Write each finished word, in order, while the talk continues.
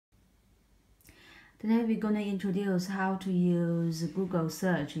Today we're going to introduce how to use Google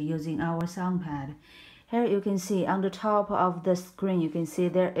search using our soundpad. Here you can see on the top of the screen, you can see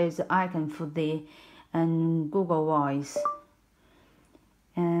there is an icon for the Google Voice.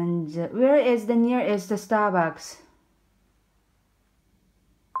 And where is the nearest Starbucks?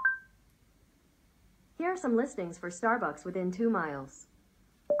 Here are some listings for Starbucks within 2 miles.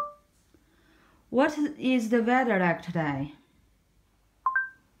 What is the weather like today?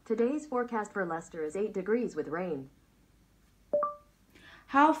 Today's forecast for Leicester is 8 degrees with rain.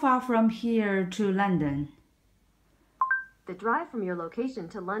 How far from here to London? The drive from your location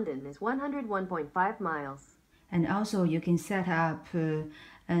to London is 101.5 miles. And also you can set up to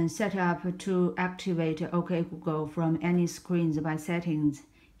activate OK Google from any screens by settings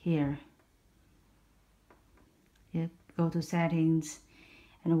here. You go to settings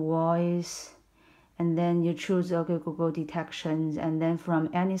and voice, and then you choose OK Google detections, and then from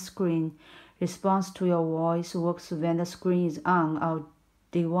any screen, response to your voice works when the screen is on or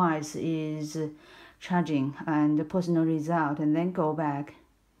device is charging, and the personal result, and then go back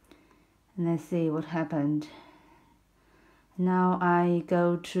and let's see what happened. Now I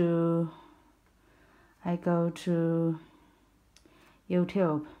go to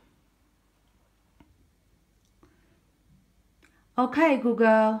YouTube. Okay,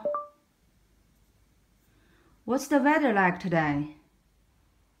 Google. What's the weather like today?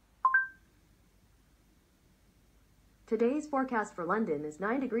 Today's forecast for London is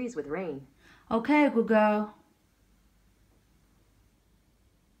 9 degrees with rain. Okay, Google.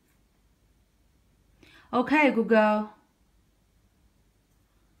 Okay, Google.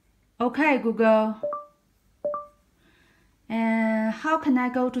 Okay, Google. And how can I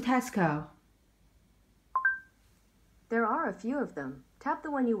go to Tesco? There are a few of them. Tap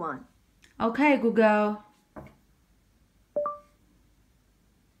the one you want. Okay, Google.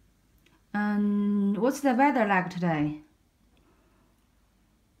 What's the weather like today?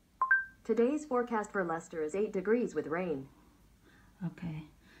 Today's forecast for Leicester is 8 degrees with rain. Okay.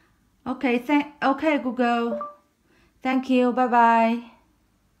 Okay, Google. Thank you. Bye-bye.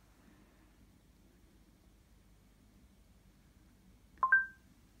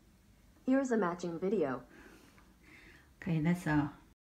 Here's a matching video. Okay, that's all.